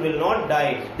person will not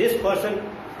die. It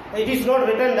is not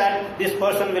written that this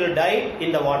person will die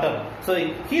in the water. So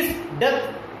his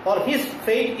death or his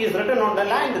fate is written on the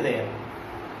land there.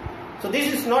 So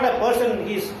this is not a person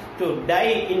who is to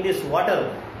die in this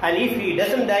water. And if he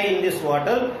doesn't die in this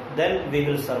water, then we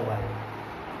will survive.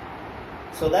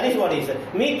 So that is what he said.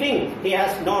 Meeting, he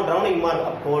has no drowning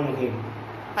mark upon him.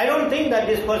 I don't think that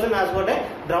this person has got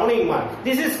a drowning mark.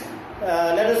 This is,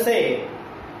 let us say,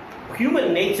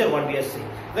 human nature what we are seeing.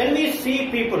 When we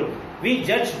see people, we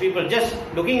judge people just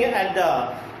looking at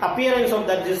the appearance of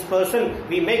this person,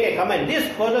 we make a comment. This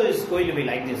person is going to be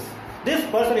like this. This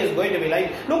person is going to be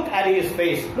like, look at his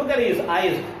face, look at his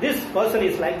eyes. This person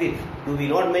is like this. Do we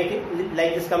not make it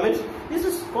like these comments? This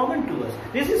is common to us.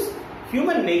 This is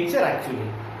human nature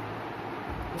actually.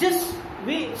 Just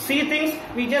we see things,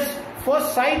 we just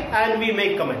first sight and we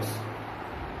make comments.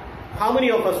 How many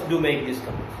of us do make these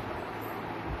comments?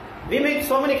 We make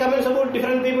so many comments about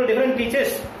different people, different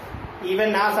teachers. Even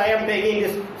as I am taking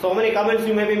this, so many comments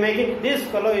you may be making. This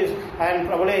fellow is, and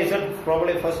probably I said,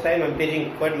 probably first time I am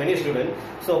teaching quite many students.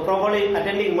 So probably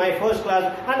attending my first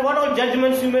class, and what all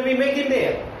judgments you may be making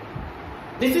there.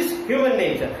 This is human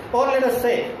nature. Or let us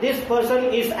say, this person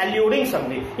is alluding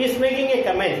something. He is making a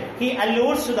comment. He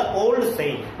alludes to the old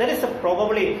saying. That is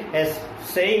probably a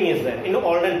saying is there in the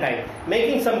olden time.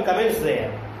 Making some comments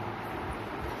there.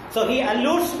 So he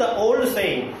alludes to the old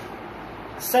saying.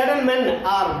 Certain men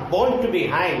are born to be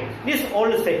hanged. This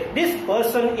old saying. This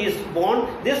person is born.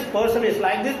 This person is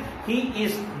like this. He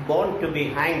is born to be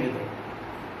hanged.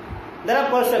 There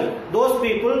are persons, those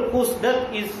people whose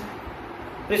death is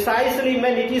precisely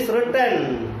when it is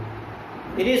written,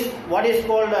 it is what is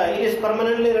called, it is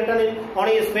permanently written on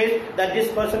his face that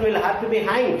this person will have to be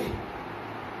hanged.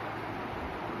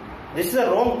 This is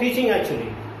a wrong teaching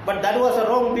actually, but that was a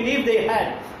wrong belief they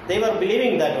had. They were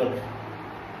believing that one.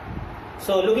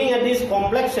 So looking at this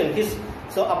complexion,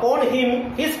 so upon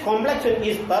him, his complexion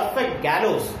is perfect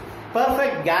gallows.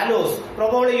 Perfect gallows.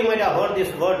 Probably you might have heard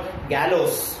this word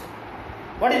gallows.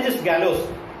 What is this gallows?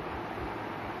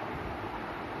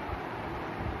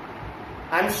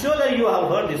 I am sure that you have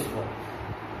heard this word.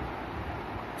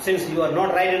 Since you are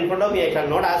not right in front of me, I shall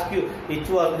not ask you which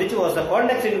was the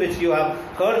context in which you have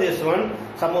heard this one.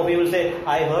 Some of you will say,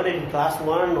 I heard it in class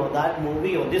 1 or that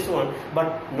movie or this one,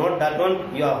 but not that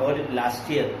one, you have heard it last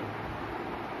year.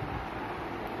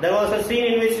 There was a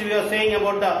scene in which we were saying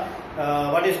about the,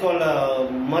 what is called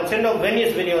Merchant of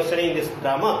Venice when you were studying this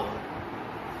drama.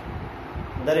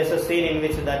 There is a scene in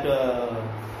which that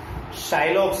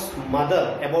Shylock's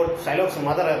mother,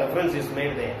 a reference is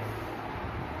made there.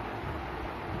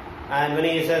 And when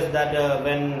he says that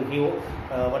when he,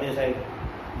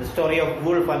 the story of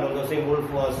Wolf and all those things, Wolf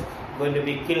was going to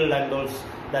be killed and also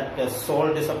that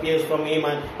soul disappears from him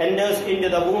and enters into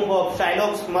the womb of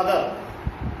Shylock's mother.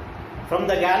 From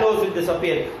the gallows it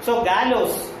disappears. So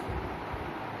gallows,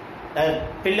 a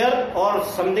pillar or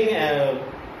something,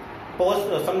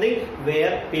 post or something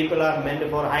where people are meant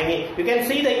for hanging. You can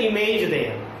see the image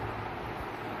there.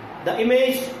 The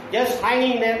image just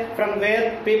hanging there from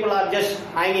where people are just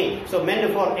hanging. So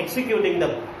meant for executing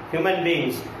the human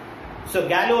beings. So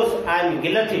gallows and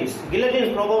guillotines.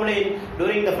 Guillotines probably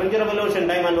during the French Revolution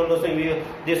time and all those things,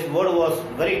 this word was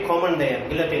very common there.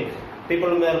 Guillotine.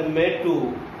 People were made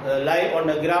to lie on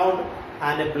the ground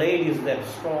and a blade is there.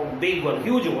 Strong, big one,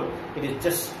 huge one. It is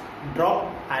just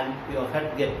dropped and your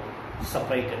head gets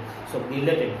separated. So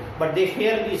guillotine. But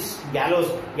here is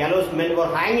gallows. Gallows meant for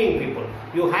hanging people.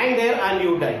 You hang there and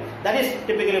you die. That is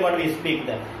typically what we speak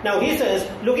there. Now he says,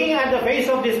 looking at the face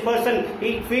of this person,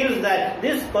 he feels that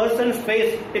this person's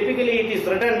face, typically it is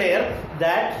written there,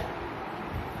 that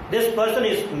this person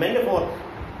is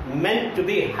meant to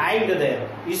be hanged there.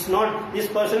 It's not this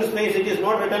person's face. It is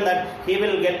not written that he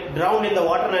will get drowned in the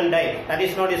water and die. That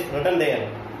is not written there.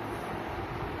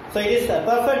 So it is a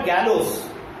perfect gallows.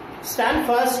 Stand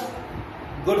fast,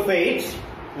 good faith.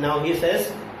 Now he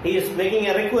says, he is making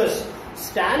a request.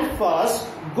 Stand fast,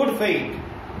 good faith,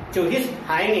 to his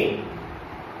hanging.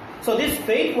 So this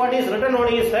faith, what is written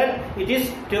on his head, it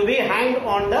is to be hanged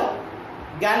on the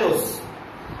gallows.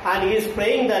 And he is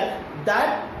praying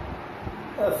that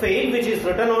faith which is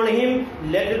written on him,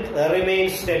 let it remain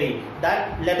steady.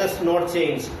 That let us not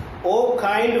change. O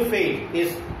kind faith,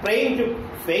 is praying to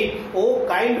faith. O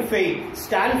kind faith,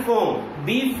 stand firm,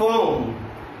 be firm,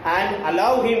 and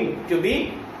allow him to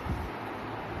be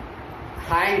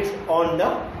hanged on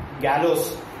the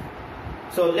gallows.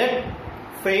 So let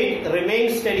faith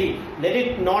remain steady. Let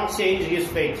it not change his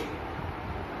faith.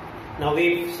 Now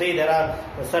we say there are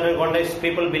certain contexts,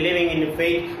 people believing in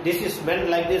faith. This is meant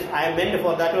like this, I am meant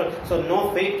for that one. So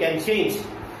no faith can change.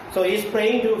 So he is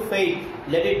praying to faith,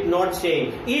 let it not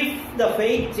change. If the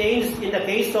faith changed in the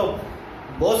case of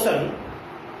Boson,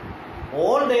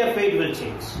 all their faith will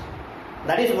change.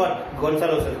 That is what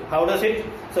Gonzalo says. How does it?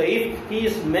 So if he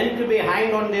is meant to be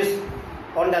hanged on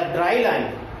the dry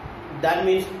land, that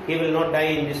means he will not die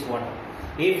in this water.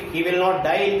 If he will not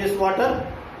die in this water,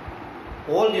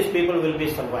 all these people will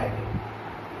be surviving.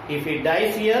 If he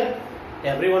dies here,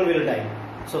 everyone will die.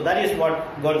 So that is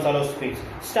what Gonzalo speaks.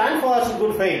 Stand fast,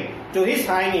 good faith, to his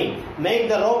hanging. Make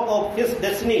the rope of his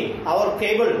destiny our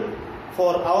cable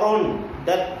for our own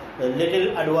that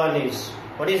little advantage.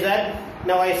 What is that?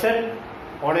 Now I said,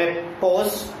 on a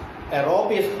post, a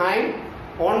rope is hanged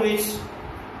on which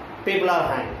people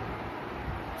are hanged.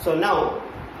 So now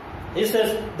he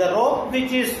says the rope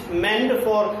which is meant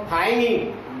for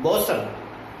hanging Boson,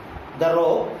 the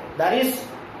rope that is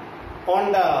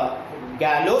on the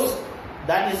gallows,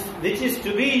 that is which is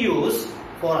to be used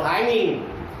for hanging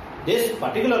this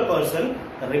particular person,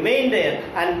 remain there,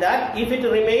 and that if it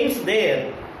remains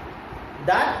there,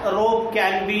 that rope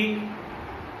can be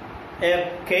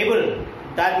a cable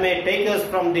that may take us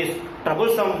from this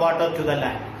troublesome water to the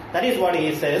land. That is what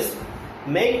he says.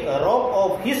 Make a rope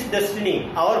of his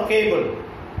destiny our cable.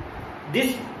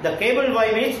 The cable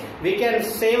by which we can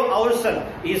save ourselves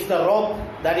is the rope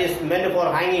that is meant for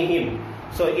hanging him.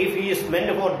 So if he is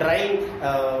meant for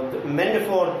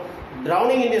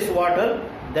drowning in this water,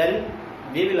 then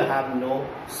we will have no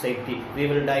safety. We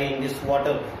will die in this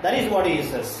water. That is what he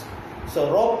says.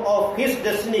 So rope of his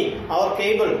destiny, our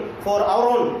cable, for our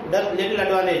own that little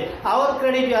advantage. Our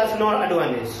credit has no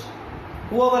advantage.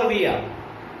 Whoever we are.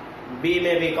 We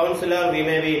may be counselor, we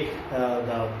may be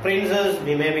the princes,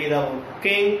 we may be the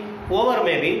king, whoever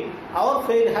may be. Our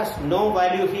faith has no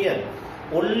value here.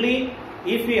 Only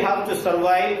if we have to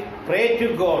survive, pray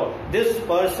to God, this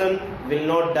person will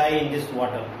not die in this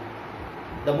water.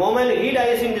 The moment he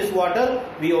dies in this water,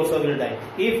 we also will die.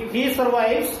 If he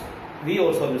survives, we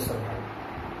also will survive.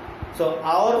 So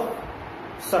our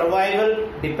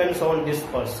survival depends on this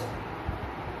person.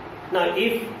 Now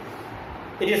if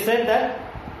it is said that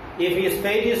if his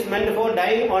faith is meant for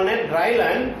dying on a dry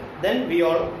land, then we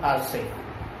all are safe.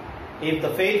 If the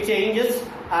faith changes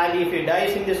and if he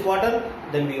dies in this water,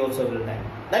 then we also will die.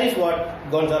 That is what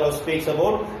Gonzalo speaks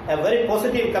about. A very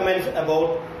positive comment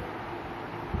about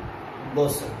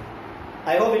Boson.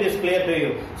 I hope it is clear to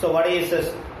you. So what he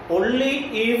says, only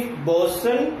if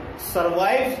Boson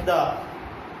survives the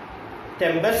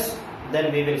tempest,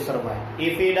 then we will survive.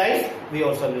 If he dies, we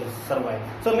also will survive.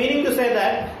 So meaning to say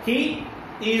that he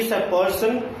is a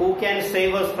person who can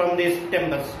save us from this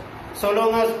tempest. So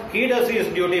long as he does his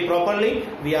duty properly,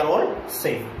 we are all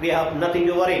safe. We have nothing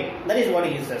to worry. That is what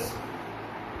he says.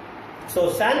 So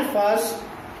stand fast,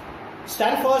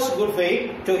 good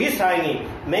faith, to his hanging.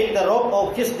 Make the rope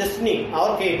of his destiny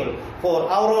our cable, for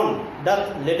our own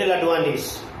doth little advantage.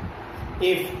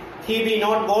 If he be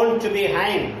not born to be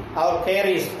hanged, our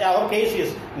case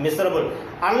is miserable.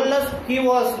 Unless he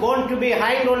was born to be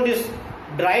hanged on this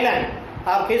dry land,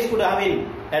 our case could have been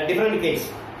a different case.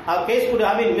 Our case could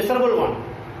have been miserable one.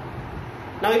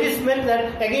 Now it is meant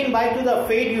that again back to the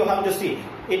faith you have to see.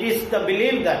 It is the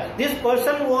belief that this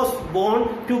person was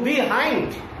born to be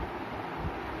hanged.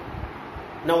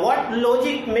 Now what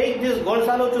logic makes this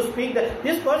Gonzalo to speak that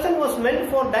this person was meant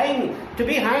for dying, to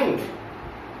be hanged?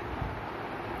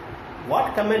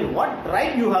 What comment, what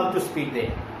right you have to speak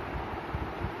there?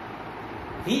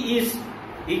 He is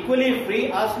equally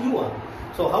free as you are.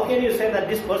 So how can you say that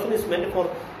this person is meant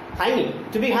for hanging,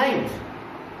 to be hanged?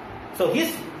 So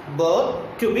his birth,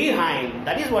 to be hanged,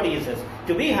 that is what he says.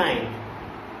 To be hanged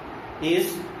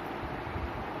is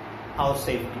our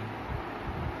safety.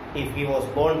 If he was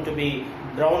born to be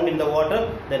drowned in the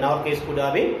water, then our case could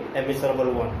have been a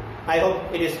miserable one. I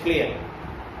hope it is clear.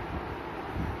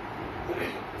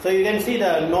 So you can see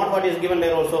the note what is given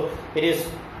there also. It is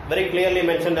very clearly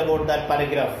mentioned about that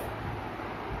paragraph.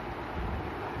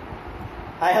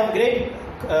 I have great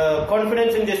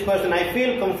confidence in this person. I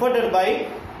feel comforted by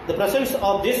the presence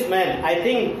of this man. I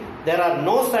think there are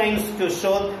no signs to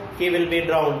show he will be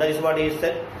drowned. That is what he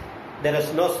said. There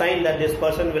is no sign that this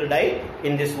person will die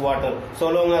in this water. So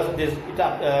long as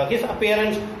his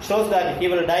appearance shows that he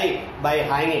will die by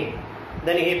hanging.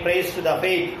 Then he prays to the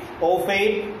fate. O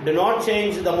fate, do not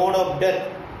change the mode of death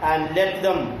and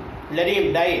let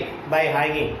him die by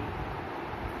hanging.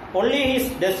 Only his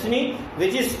destiny,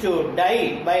 which is to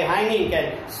die by hanging,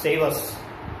 can save us.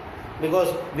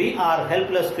 Because we are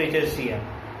helpless creatures here.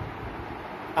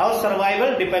 Our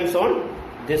survival depends on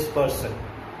this person.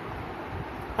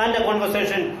 And the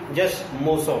conversation just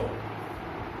moves on.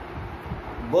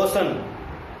 Bosun,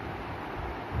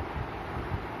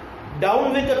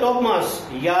 down with the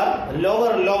topmast, yard,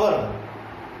 lower.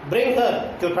 Bring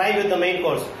her to try with the main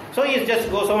course. So he just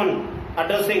goes on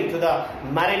addressing to the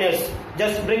mariners.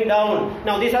 Just bring down.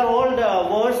 Now these are all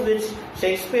the words which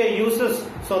Shakespeare uses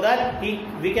so that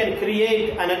we can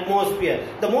create an atmosphere.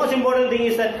 The most important thing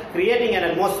is that creating an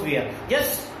atmosphere.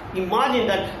 Just imagine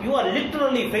that you are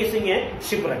literally facing a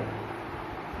shipwreck.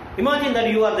 Imagine that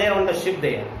you are there on the ship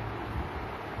there.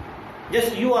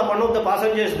 Just you are one of the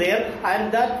passengers there,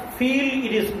 and that feel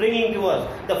it is bringing to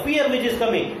us. The fear which is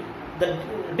coming, the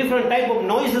different type of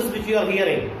noises which you are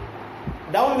hearing.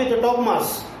 Down with the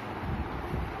topmast.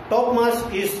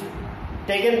 Topmast is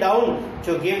taken down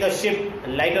to give the ship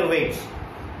lighter weight.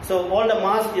 So all the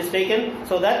mast is taken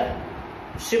so that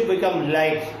ship become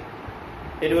light.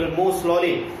 It will move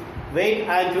slowly. Wait,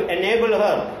 and to enable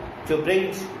her to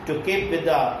keep with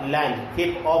the land,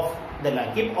 keep off the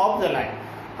land,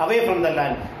 away from the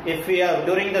land. If we are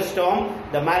during the storm,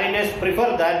 the mariners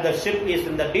prefer that the ship is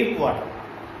in the deep water,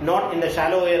 not in the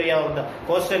shallow area or the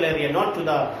coastal area, not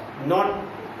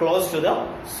close to the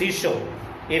seashore.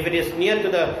 If it is near to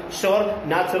the shore,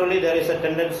 naturally there is a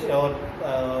tendency or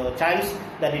chance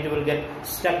that it will get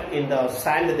stuck in the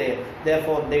sand there.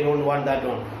 Therefore, they don't want that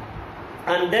one.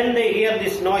 And then they hear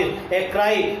this noise, a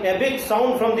cry, a big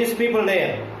sound from these people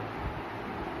there.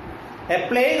 A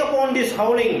plague upon this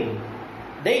howling.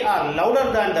 They are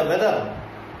louder than the weather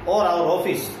or our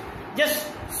office. Just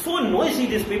so noisy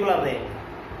these people are there.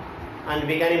 And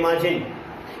we can imagine,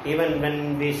 even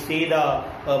when we see the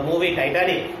movie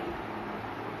Titanic,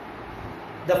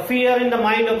 the fear in the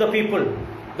mind of the people.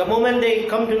 The moment they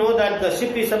come to know that the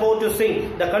ship is about to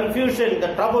sink, the confusion,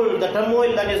 the trouble, the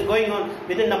turmoil that is going on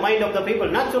within the mind of the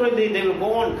people, naturally they will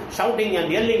go on shouting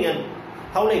and yelling and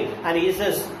howling. And he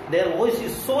says, their voice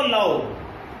is so loud.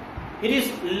 It is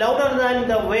louder than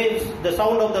the waves, the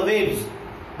sound of the waves,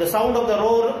 the sound of the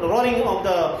roaring of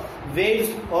the waves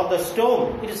or the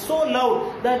storm. It is so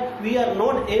loud that we are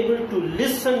not able to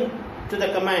listen to the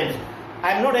commands.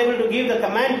 I am not able to give the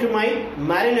command to my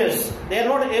mariners. They are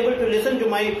not able to listen to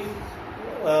my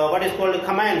what is called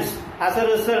commands. As a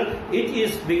result, it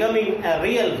is becoming a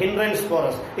real hindrance for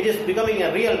us. It is becoming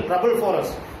a real trouble for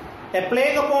us. A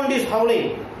plague upon this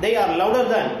howling. They are louder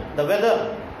than the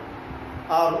weather,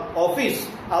 our office,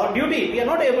 our duty. We are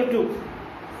not able to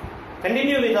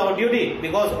continue with our duty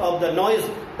because of the noise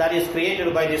that is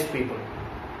created by these people.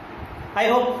 I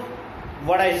hope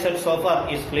what I said so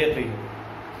far is clear to you.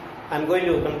 I am going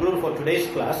to conclude for today's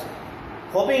class,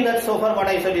 hoping that so far what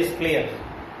I said is clear.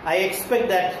 I expect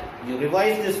that you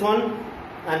revise this one,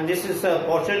 and this is a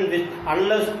portion which,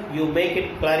 unless you make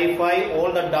it clarify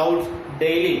all the doubts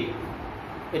daily,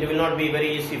 it will not be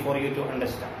very easy for you to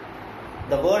understand.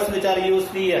 The words which are used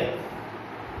here,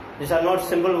 these are not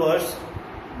simple words.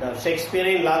 The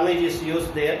Shakespearean language is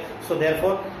used there, so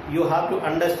therefore you have to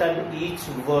understand each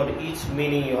word, each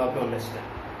meaning you have to understand.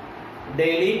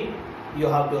 Daily you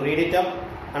have to read it up,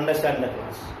 understand the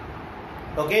class.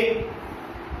 Okay?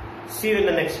 See you in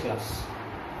the next class.